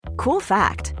Cool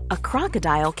fact, a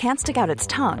crocodile can't stick out its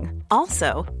tongue.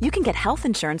 Also, you can get health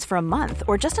insurance for a month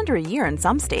or just under a year in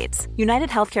some states. United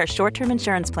Healthcare short-term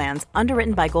insurance plans,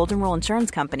 underwritten by Golden Rule Insurance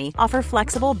Company, offer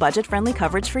flexible, budget-friendly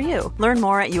coverage for you. Learn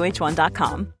more at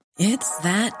uh1.com. It's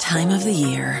that time of the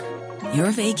year.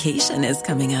 Your vacation is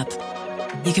coming up.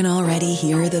 You can already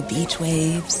hear the beach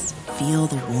waves, feel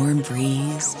the warm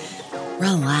breeze,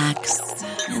 relax,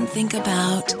 and think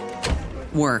about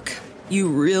work. You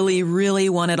really, really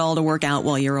want it all to work out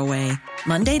while you're away.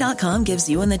 Monday.com gives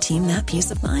you and the team that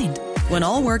peace of mind. When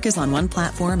all work is on one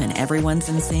platform and everyone's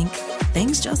in sync,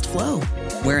 things just flow.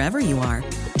 Wherever you are,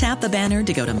 tap the banner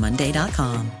to go to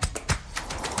Monday.com.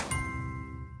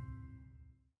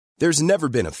 There's never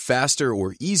been a faster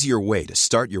or easier way to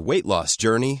start your weight loss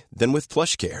journey than with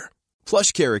PlushCare.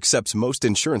 PlushCare accepts most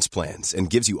insurance plans and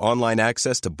gives you online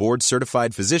access to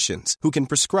board-certified physicians who can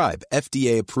prescribe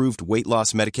FDA-approved weight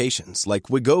loss medications like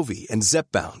Wegovy and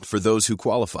Zepbound for those who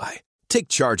qualify. Take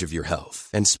charge of your health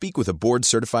and speak with a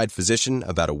board-certified physician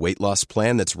about a weight loss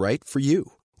plan that's right for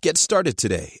you. Get started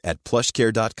today at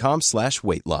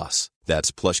plushcare.com/weight loss.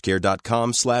 That's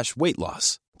plushcare.com/weight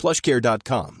loss.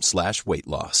 plushcare.com/weight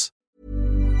loss.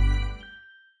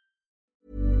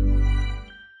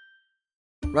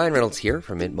 Ryan Reynolds here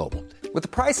from Mint Mobile. With the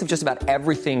price of just about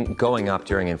everything going up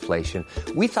during inflation,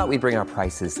 we thought we'd bring our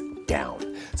prices down.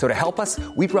 So to help us,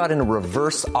 we brought in a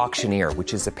reverse auctioneer,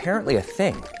 which is apparently a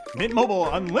thing. Mint Mobile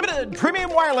Unlimited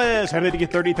Premium Wireless. How to get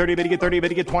 30, 30, how to get 30, how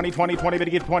to get 20, 20, 20, how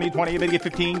to get 20, 20, how to get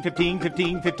 15, 15,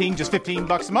 15, 15, just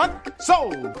 $15 a month?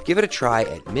 Sold! Give it a try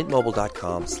at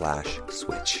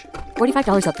mintmobile.com/switch.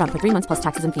 $45 up front for 3 months plus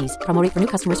taxes and fees. Promo rate for new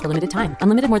customers for limited time.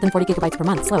 Unlimited more than 40 gigabytes per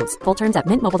month. Slows full terms at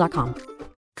mintmobile.com.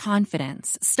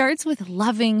 Confidence starts with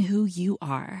loving who you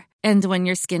are. And when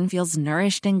your skin feels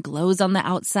nourished and glows on the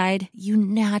outside, you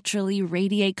naturally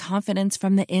radiate confidence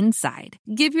from the inside.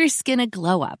 Give your skin a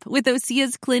glow up with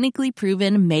Osea's clinically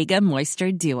proven Mega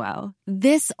Moisture Duo.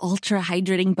 This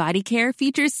ultra-hydrating body care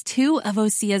features 2 of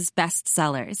Osea's best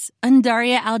sellers,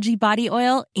 Undaria Algae Body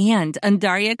Oil and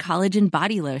Undaria Collagen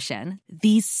Body Lotion.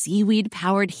 These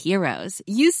seaweed-powered heroes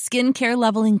use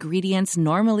skincare-level ingredients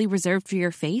normally reserved for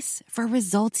your face for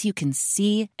results you can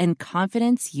see and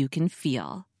confidence you can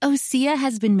feel. Osea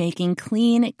has been making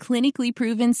clean, clinically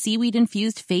proven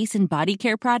seaweed-infused face and body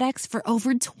care products for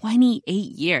over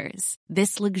 28 years.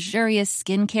 This luxurious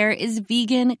skincare is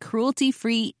vegan,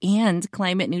 cruelty-free, and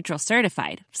climate-neutral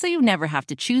certified, so you never have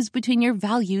to choose between your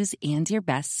values and your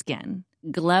best skin.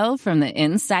 Glow from the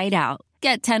inside out.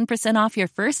 Get 10% off your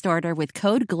first order with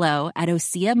code GLOW at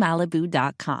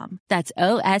OseaMalibu.com. That's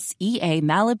OSEA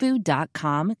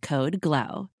Malibu.com, code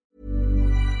GLOW.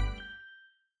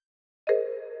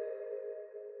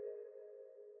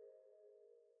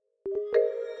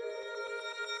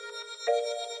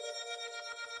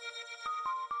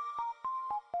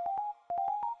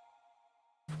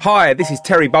 Hi, this is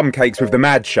Terry Bumcakes with The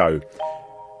Mad Show.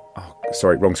 Oh,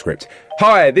 sorry, wrong script.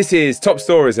 Hi, this is Top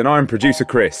Stories and I'm producer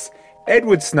Chris.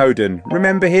 Edward Snowden,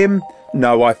 remember him?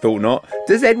 No, I thought not.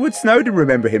 Does Edward Snowden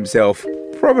remember himself?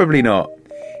 Probably not.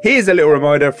 Here's a little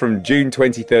reminder from June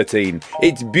 2013.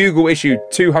 It's Bugle issue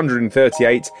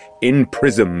 238,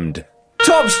 Inprismed.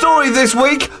 Top story this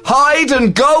week, hide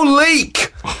and go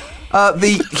leak.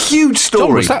 The huge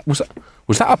story. John, was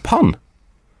that a pun?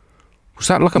 Was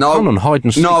that like a pun on hide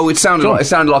and seek? No, it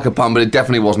sounded like a pun, but it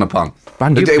definitely wasn't a pun.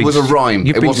 Man, it was a rhyme.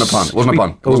 It wasn't a pun. It wasn't a pun.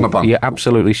 It wasn't a pun. You're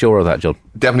absolutely sure of that, John?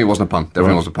 Definitely wasn't a pun.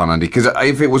 Definitely wasn't a pun, Andy. Because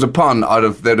if it was a pun,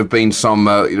 there'd have been some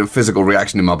physical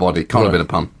reaction in my body. Can't have been a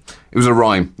pun. It was a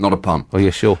rhyme, not a pun. Are you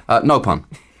sure? No pun.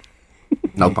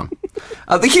 No pun.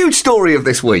 The huge story of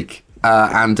this week,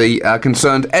 Andy,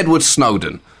 concerned Edward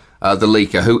Snowden. The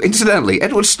leaker, who, incidentally,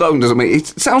 Edward Snowden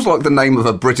it sounds like the name of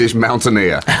a British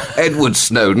mountaineer. Edward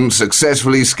Snowden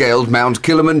successfully scaled Mount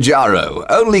Kilimanjaro,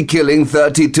 only killing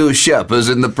 32 Sherpas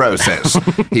in the process.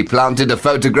 He planted a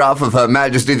photograph of Her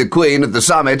Majesty the Queen at the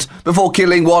summit before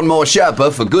killing one more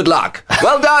Sherpa for good luck.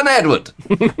 Well done, Edward.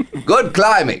 Good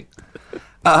climbing.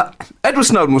 Edward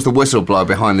Snowden was the whistleblower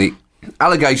behind the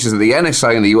allegations that the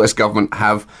NSA and the US government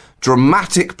have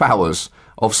dramatic powers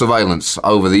of surveillance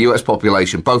over the US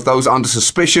population, both those under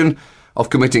suspicion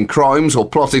of committing crimes or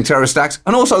plotting terrorist acts,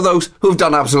 and also those who have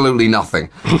done absolutely nothing.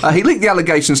 He leaked the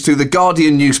allegations to the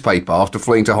Guardian newspaper after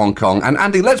fleeing to Hong Kong. And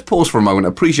Andy, let's pause for a moment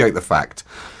and appreciate the fact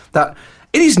that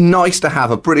it is nice to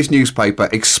have a British newspaper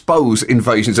expose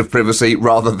invasions of privacy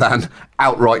rather than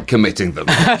outright committing them.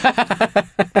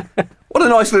 What a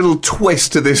nice little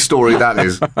twist to this story that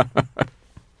is.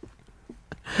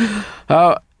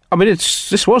 I mean,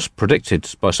 this was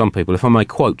predicted by some people. If I may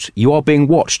quote, "You are being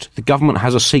watched. The government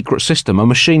has a secret system, a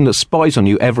machine that spies on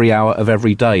you every hour of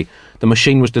every day. The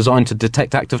machine was designed to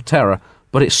detect acts of terror,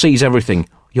 but it sees everything.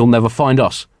 You'll never find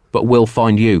us, but we'll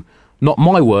find you." Not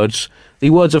my words, the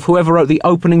words of whoever wrote the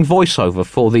opening voiceover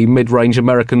for the mid-range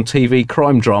American TV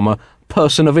crime drama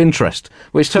Person of Interest,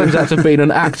 which turns out to have been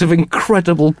an act of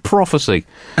incredible prophecy,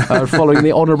 following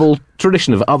the honourable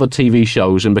tradition of other TV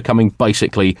shows and becoming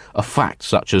basically a fact,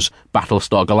 such as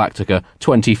Battlestar Galactica,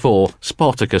 24,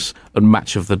 Spartacus and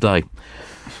Match of the Day.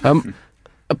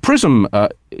 PRISM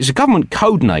is a government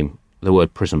code name, the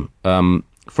word PRISM,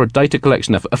 for a data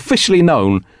collection effort officially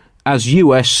known as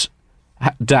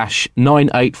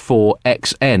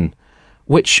US-984XN,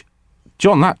 which,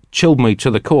 John, that chilled me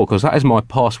to the core, because that is my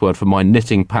password for my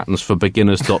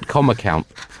knittingpatternsforbeginners.com account.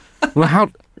 Well,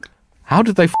 how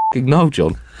did they f***ing know,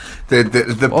 John?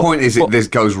 The point is, this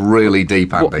goes really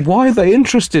deep, Andy. Why are they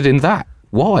interested in that?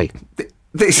 Why?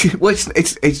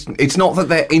 It's not that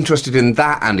they're interested in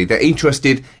that, Andy. They're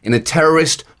interested in a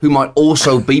terrorist who might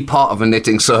also be part of a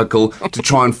knitting circle to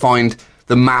try and find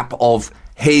the map of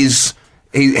his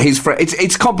friend.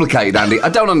 It's complicated, Andy. I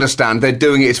don't understand. They're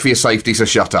doing it for your safety, so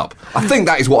shut up. I think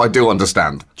that is what I do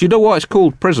understand. Do you know why it's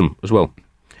called PRISM as well?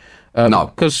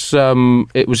 No. Because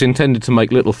it was intended to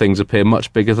make little things appear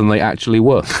much bigger than they actually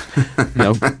were.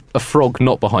 A frog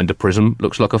not behind a prism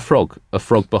looks like a frog. A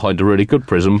frog behind a really good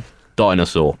prism,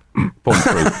 dinosaur. Point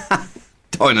through.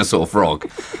 Dinosaur frog.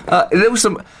 There were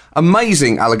some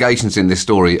amazing allegations in this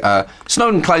story.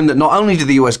 Snowden claimed that not only did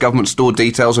the US government store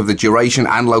details of the duration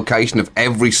and location of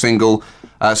every single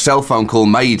cell phone call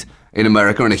made in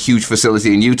America in a huge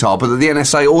facility in Utah, but that the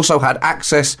NSA also had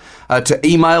access to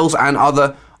emails and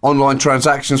other online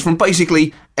transactions from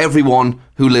basically everyone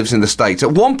who lives in the States.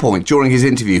 At one point during his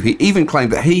interview, he even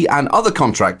claimed that he and other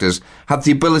contractors had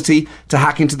the ability to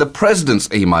hack into the president's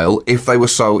email if they were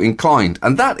so inclined.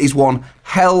 And that is one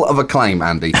hell of a claim,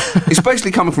 Andy,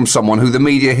 especially coming from someone who the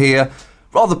media here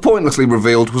rather pointlessly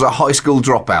revealed was a high school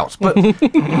dropout. But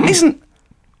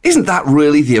isn't that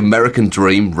really the American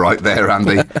dream right there,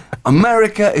 Andy?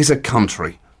 America is a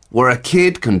country where a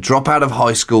kid can drop out of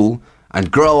high school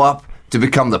and grow up to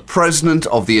become the president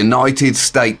of the United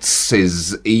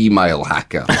States' email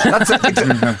hacker. That's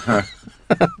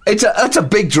a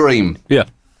big dream. Yeah.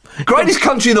 Greatest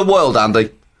country in the world,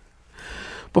 Andy.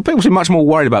 But people seem much more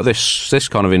worried about this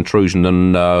kind of intrusion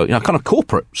than kind of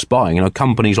corporate spying.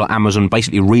 Companies like Amazon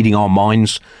basically reading our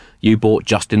minds. You bought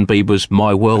Justin Bieber's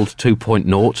My World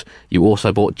 2.0. You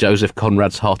also bought Joseph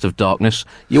Conrad's Heart of Darkness.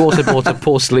 You also bought a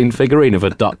porcelain figurine of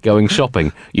a duck going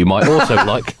shopping. You might also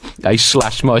like a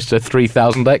Slashmeister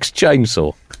 3000X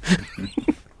chainsaw.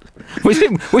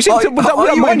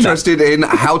 Are you interested in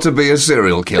how to be a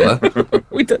serial killer?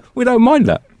 We don't mind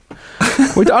that.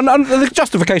 And the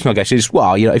justification, I guess, is,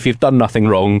 well, if you've done nothing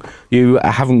wrong, you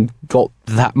haven't got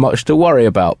that much to worry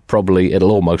about. Probably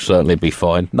it'll almost certainly be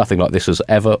fine. Nothing like this has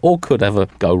ever or could ever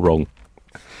go wrong.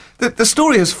 The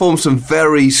story has formed some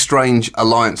very strange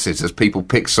alliances as people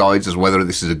pick sides as whether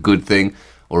this is a good thing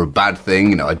or a bad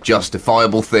thing, a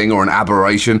justifiable thing or an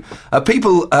aberration.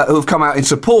 People who have come out in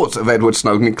support of Edward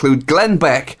Snowden include Glenn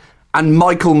Beck and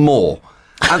Michael Moore.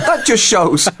 And that just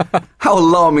shows how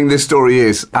alarming this story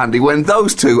is, Andy, when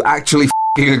those two actually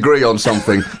agree on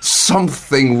something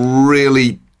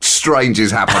really strange is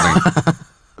happening.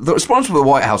 The response from the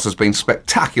White House has been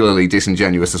spectacularly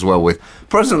disingenuous as well, with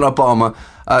President Obama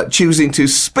choosing to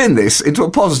spin this into a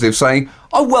positive, saying,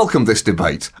 "I welcome this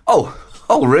debate."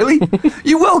 Oh, really?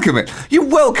 You welcome it? You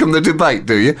welcome the debate,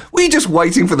 do you? Were you just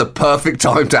waiting for the perfect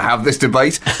time to have this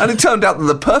debate? And it turned out that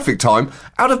the perfect time,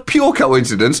 out of pure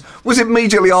coincidence, was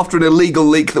immediately after an illegal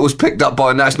leak that was picked up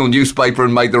by a national newspaper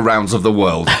and made the rounds of the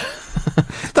world.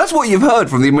 That's what you've heard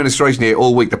from the administration here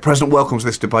all week. The president welcomes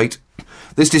this debate.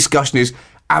 This discussion is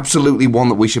absolutely one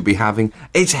that we should be having.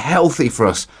 It's healthy for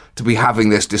us to be having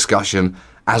this discussion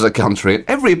as a country. And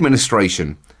every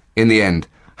administration, in the end,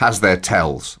 has their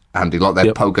tells, Andy, like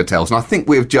their poker tells. And I think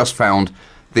we've just found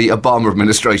the Obama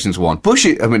administration's one. Bush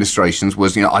administration's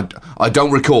was, I don't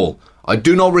recall. I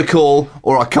do not recall,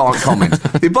 or I can't comment.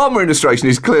 The Obama administration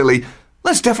is clearly,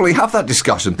 let's definitely have that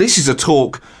discussion. This is a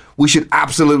talk we should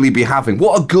absolutely be having.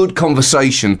 What a good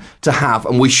conversation to have,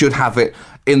 and we should have it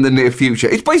in the near future.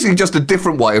 It's basically just a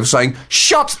different way of saying,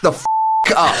 shut the f***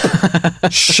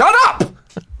 up. Shut up!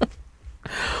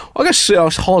 I guess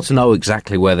it's hard to know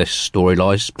exactly where this story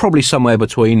lies. Probably somewhere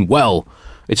between, well,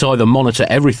 it's either monitor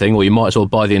everything or you might as well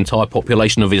buy the entire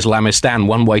population of Islamistan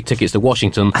one-way tickets to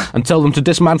Washington and tell them to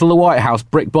dismantle the White House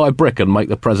brick by brick and make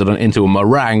the president into a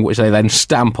meringue which they then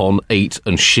stamp on, eat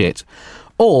and shit.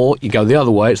 Or you go the other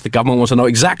way, it's the government wants to know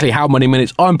exactly how many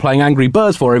minutes I'm playing Angry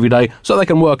Birds for every day so they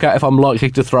can work out if I'm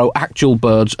likely to throw actual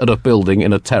birds at a building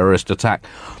in a terrorist attack.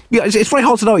 Yeah, it's very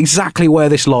hard to know exactly where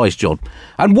this lies, John.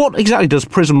 And what exactly does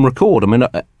Prism record? I mean,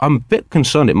 I'm a bit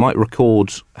concerned it might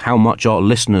record how much our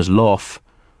listeners laugh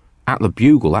at the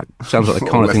Bugle. That sounds like the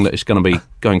kind of thing that is going to be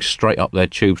going straight up their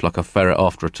tubes like a ferret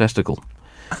after a testicle.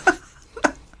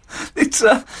 It's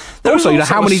also,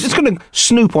 how many? It's going to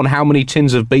snoop on how many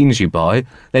tins of beans you buy,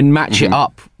 then match it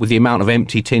up with the amount of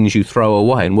empty tins you throw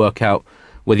away, and work out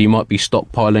whether you might be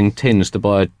stockpiling tins to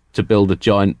build a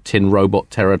giant tin robot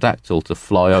pterodactyl to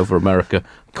fly over America,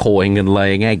 cawing and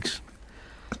laying eggs.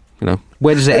 You know,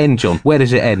 where does it end, John? Where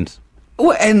does it end?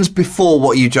 Well, it ends before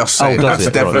what you just said. That's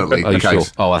definitely the case. Sure?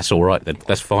 Oh, that's all right then.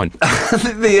 That's fine.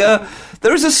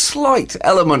 There is a slight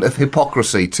element of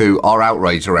hypocrisy to our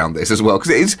outrage around this as well,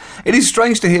 because it is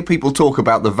strange to hear people talk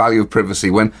about the value of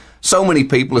privacy when so many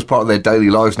people, as part of their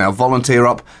daily lives now, volunteer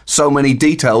up so many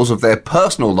details of their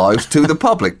personal lives to the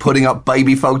public, putting up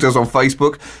baby photos on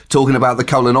Facebook, talking about the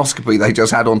colonoscopy they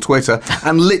just had on Twitter,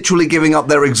 and literally giving up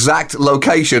their exact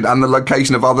location and the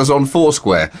location of others on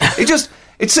Foursquare.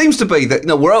 It seems to be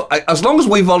that, as long as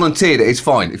we volunteered it, it's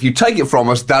fine. If you take it from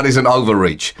us, that is an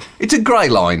overreach. It's a grey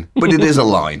line, but it is a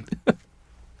line.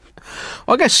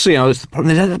 I guess, it's the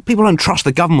problem. People don't trust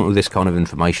the government with this kind of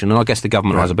information, and I guess the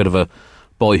government has a bit of a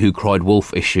boy who cried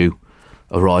wolf issue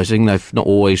arising. They've not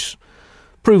always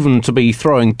proven to be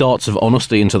throwing darts of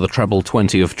honesty into the treble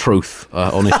 20 of truth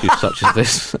on issues such as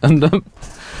this. And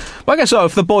I guess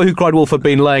if the boy who cried wolf had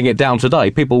been laying it down today,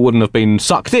 people wouldn't have been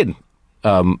sucked in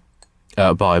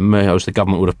by him. The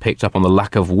government would have picked up on the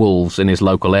lack of wolves in his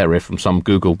local area from some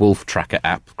Google Wolf Tracker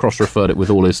app, cross-referred it with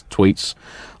all his tweets,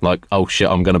 like, oh shit,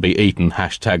 I'm going to be eaten,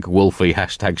 hashtag wolfie,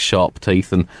 hashtag sharp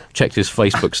teeth, and checked his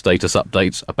Facebook status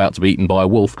updates, about to be eaten by a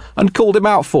wolf, and called him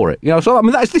out for it. So I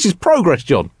mean, this is progress,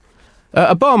 John.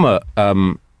 Obama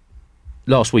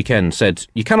last weekend said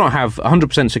you cannot have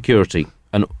 100% security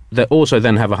and also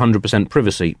then have 100%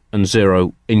 privacy and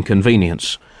zero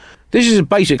inconvenience. This is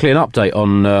basically an update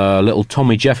on little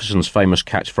Tommy Jefferson's famous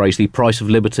catchphrase, the price of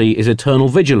liberty is eternal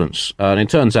vigilance. And it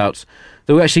turns out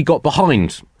that we actually got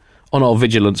behind on our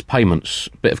vigilance payments.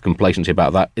 Bit of complacency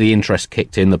about that. The interest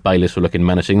kicked in, the bailiffs were looking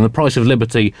menacing, and the price of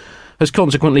liberty has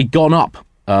consequently gone up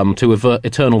to avert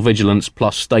eternal vigilance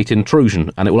plus state intrusion,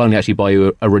 and it will only actually buy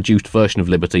you a reduced version of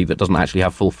liberty that doesn't actually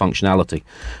have full functionality.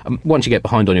 Once you get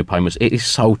behind on your payments, it is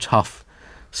so tough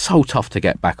to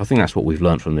get back. I think that's what we've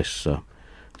learned from this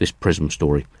Prism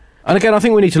story. And again, I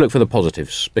think we need to look for the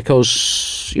positives,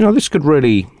 because this could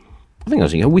really,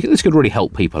 this could really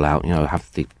help people out.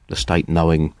 Have the state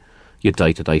knowing your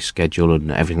day-to-day schedule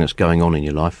and everything that's going on in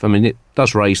your life. I mean, it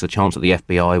does raise the chance that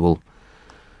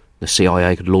the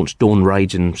CIA could launch dawn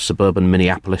raids in suburban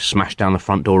Minneapolis, smash down the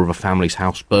front door of a family's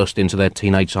house, burst into their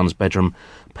teenage son's bedroom,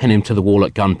 pin him to the wall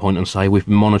at gunpoint and say, we've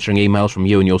been monitoring emails from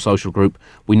you and your social group,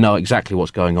 we know exactly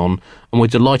what's going on, and we're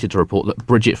delighted to report that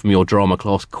Bridget from your drama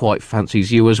class quite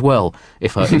fancies you as well,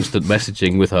 if her instant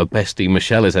messaging with her bestie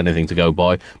Michelle is anything to go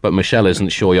by, but Michelle isn't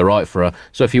sure you're right for her,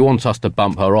 so if you want us to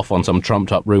bump her off on some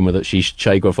trumped-up rumour that she's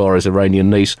Che Guevara's Iranian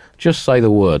niece, just say the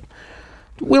word.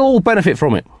 We'll all benefit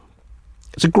from it.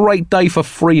 It's a great day for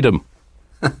freedom.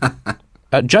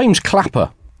 James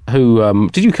Clapper, who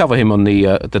did you cover him on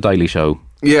the Daily Show?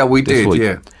 Yeah, we did. Week?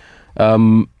 Yeah.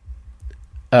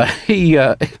 He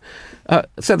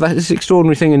said that this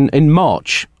extraordinary thing in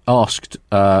March. Asked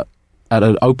at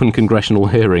an open congressional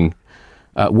hearing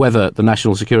whether the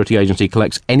National Security Agency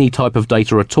collects any type of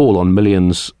data at all on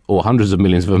millions or hundreds of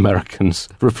millions of Americans.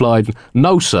 Replied,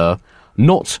 "No, sir,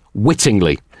 not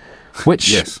wittingly,"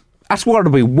 which. Yes. That's got to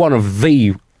be one of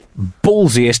the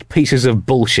ballsiest pieces of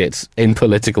bullshit in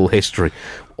political history.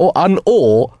 Or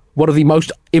one of the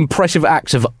most impressive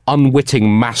acts of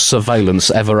unwitting mass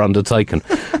surveillance ever undertaken.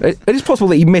 It is possible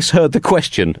that he misheard the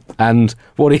question, and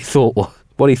what he thought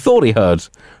he heard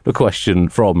the question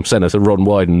from Senator Ron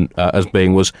Wyden as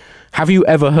being was, have you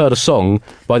ever heard a song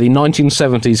by the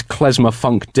 1970s klezmer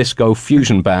funk disco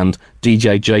fusion band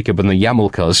DJ Jacob and the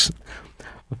Yamalkas?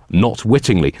 Not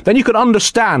wittingly. Then you could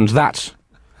understand that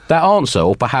answer,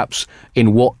 or perhaps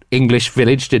in what English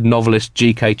village did novelist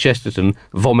G.K. Chesterton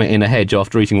vomit in a hedge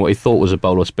after eating what he thought was a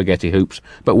bowl of spaghetti hoops,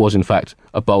 but was in fact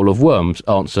a bowl of worms?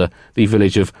 Answer, the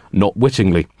village of Not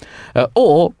Wittingly.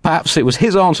 Or perhaps it was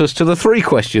his answers to the three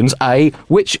questions. A,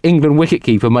 which England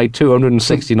wicketkeeper made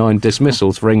 269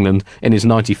 dismissals for England in his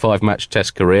 95-match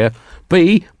Test career?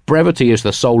 B, brevity is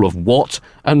the soul of what?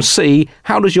 And C,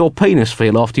 how does your penis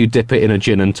feel after you dip it in a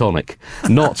gin and tonic?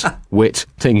 Not wit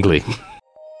tingly.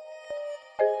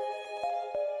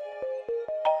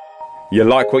 You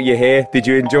like what you hear? Did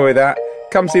you enjoy that?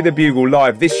 Come see The Bugle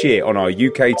live this year on our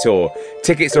UK tour.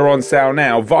 Tickets are on sale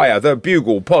now via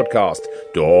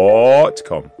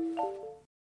thebuglepodcast.com.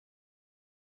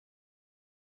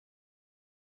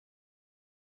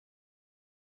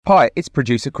 Hi, it's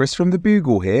producer Chris from The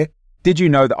Bugle here. Did you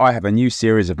know that I have a new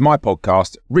series of my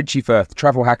podcast, Richie Firth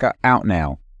Travel Hacker, out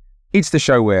now? It's the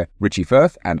show where Richie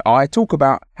Firth and I talk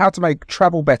about how to make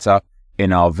travel better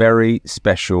in our very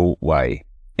special way.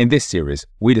 In this series,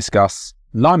 we discuss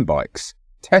Lime bikes,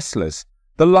 Teslas,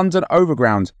 the London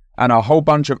Overground, and a whole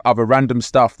bunch of other random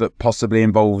stuff that possibly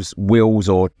involves wheels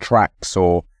or tracks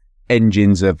or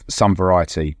engines of some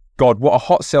variety. God, what a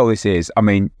hot sell this is. I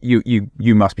mean,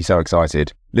 you must be so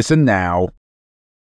excited. Listen now.